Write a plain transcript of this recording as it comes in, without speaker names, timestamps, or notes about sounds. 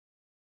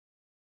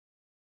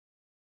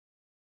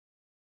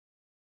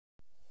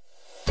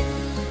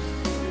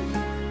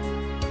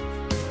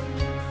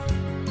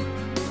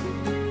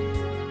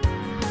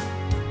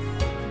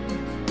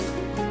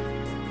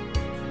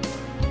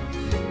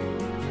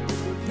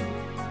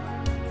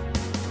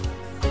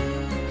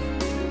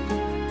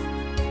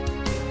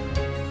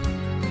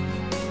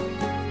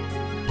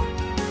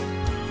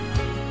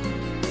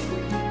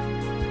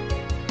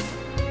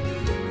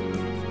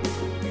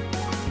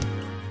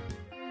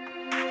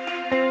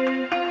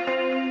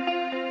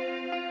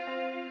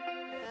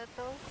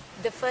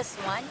the first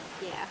one,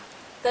 Yeah.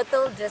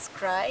 turtle just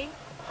cry,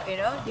 you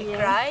know, they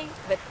Yeah. cry,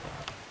 but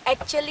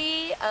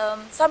actually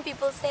some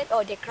people said,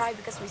 oh, they cry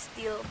because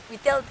we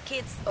tell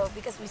kids, oh,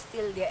 because we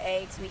steal their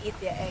eggs, we eat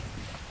their eggs,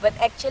 but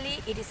actually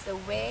it is a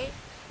way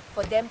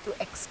for them to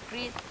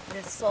excrete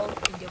the salt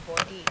in their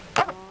body.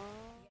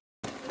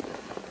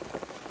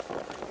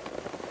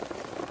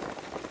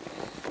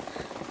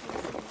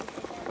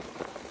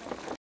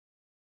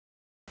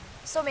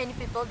 So many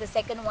people, the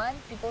second one,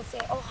 people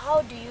say, oh,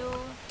 how do you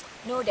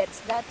know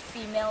that's that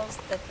female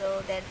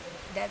turtle,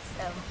 that's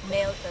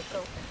male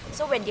turtle?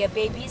 So when they're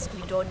babies,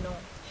 we don't know.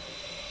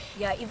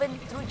 Yeah, even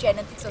through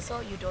genetics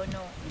also, you don't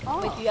know.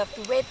 But you have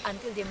to wait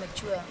until they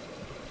mature.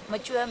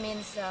 Mature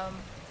means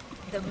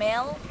the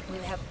male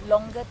will have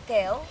longer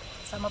tail,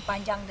 sama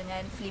panjang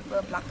dengan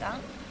flipper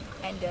belakang,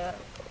 and the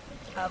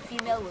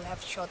female will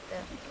have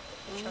shorter.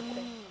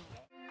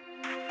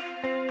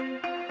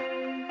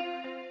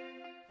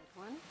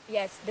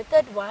 Yes, the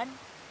third one,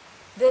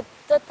 the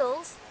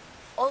turtles,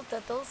 all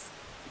turtles,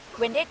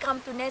 when they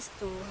come to nest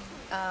to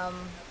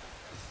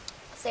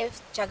say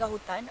Jaga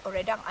Hutan or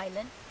Redang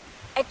Island,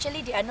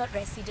 actually they are not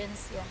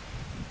residents here.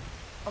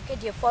 Okay,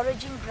 they are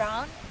foraging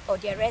ground or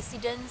they are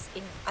residents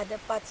in other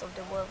parts of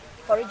the world.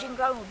 Foraging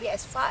ground will be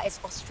as far as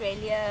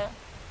Australia,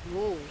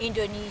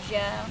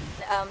 Indonesia.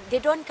 They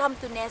don't come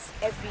to nest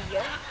every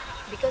year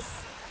because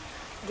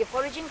the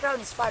foraging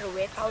ground is far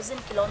away, 1,000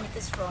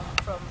 kilometers from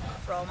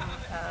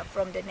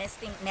the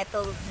nesting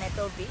nettle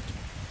beach.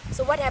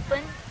 So what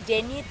happened?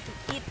 They need to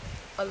eat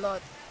a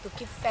lot to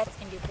keep fats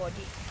in their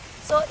body.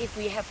 So if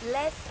we have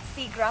less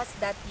seagrass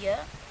that year,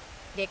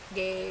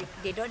 they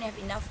don't have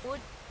enough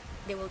food.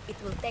 It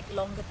will take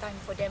longer time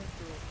for them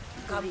to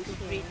come to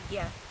breed.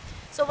 Yeah.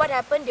 So what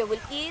happened? They will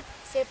eat,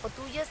 say for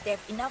 2 years, they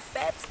have enough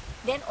fats.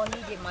 Then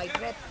only they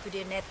migrate to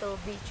the nettle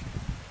beach.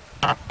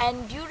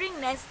 And during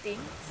nesting,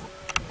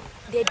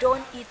 they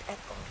don't eat at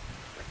all.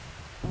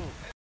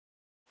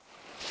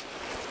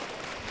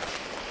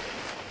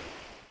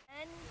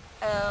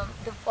 And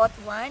the fourth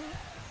one,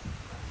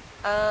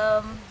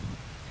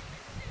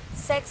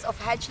 sex of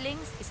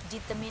hatchlings is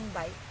determined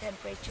by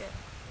temperature.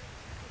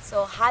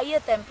 So higher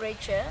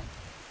temperature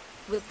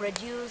will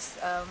produce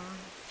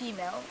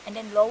female, and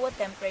then lower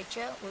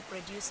temperature will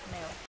produce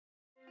male.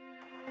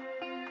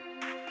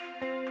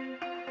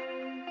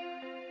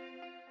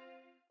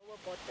 Lower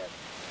bottom.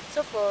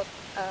 So for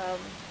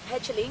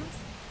hatchlings,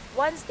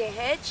 once they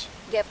hatch,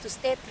 they have to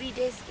stay 3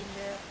 days in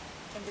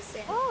the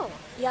sand. Oh.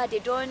 Yeah, they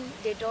don't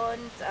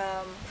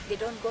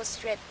go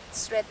straight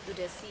to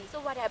the sea. So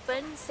what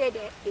happens? Say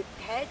it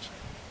hatch,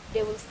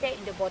 they will stay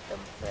in the bottom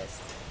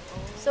first.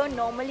 So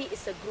normally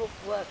it's a group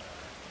work.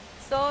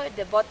 So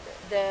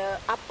the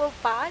upper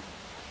part,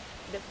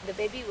 the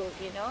baby will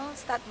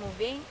start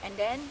moving, and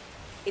then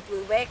it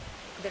will wake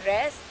the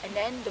rest, and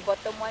then the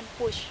bottom one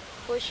push.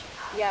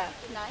 Yeah.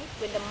 Night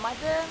when the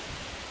mother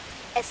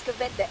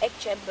excavate the egg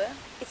chamber,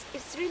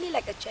 it's really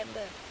like a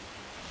chamber.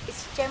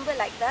 It's chamber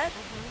like that.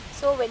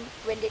 So when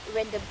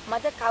the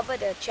mother cover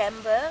the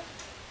chamber,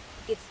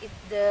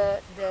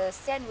 the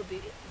sand will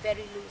be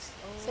very loose,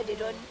 so they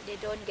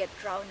don't get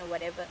drowned or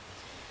whatever.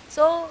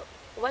 So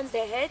once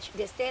they hatch,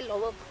 they stay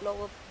lower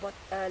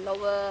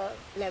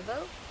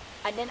level,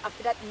 and then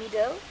after that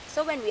middle.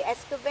 So when we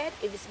excavate,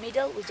 if it's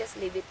middle, we just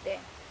leave it there.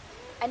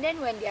 And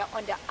then when they are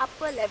on the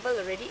upper level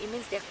already, it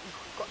means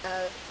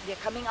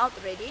they're coming out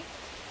already.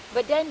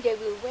 But then they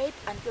will wait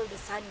until the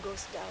sun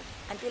goes down,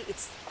 until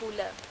it's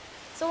cooler.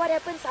 So what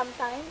happens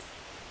sometimes,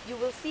 you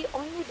will see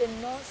only the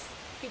nose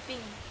peeping.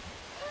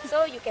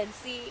 So you can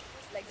see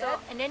like that.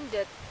 And then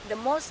the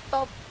most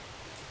top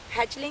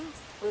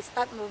hatchlings will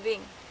start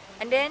moving.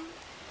 And then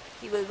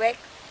he will wake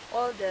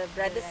all the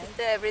brother,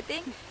 sister,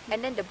 everything.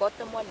 And then the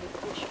bottom one will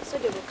push. So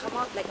they will come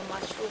out like a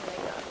mushroom, like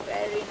that.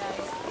 Very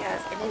nice.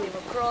 Yes. And then they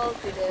will crawl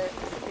to the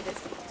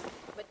sea.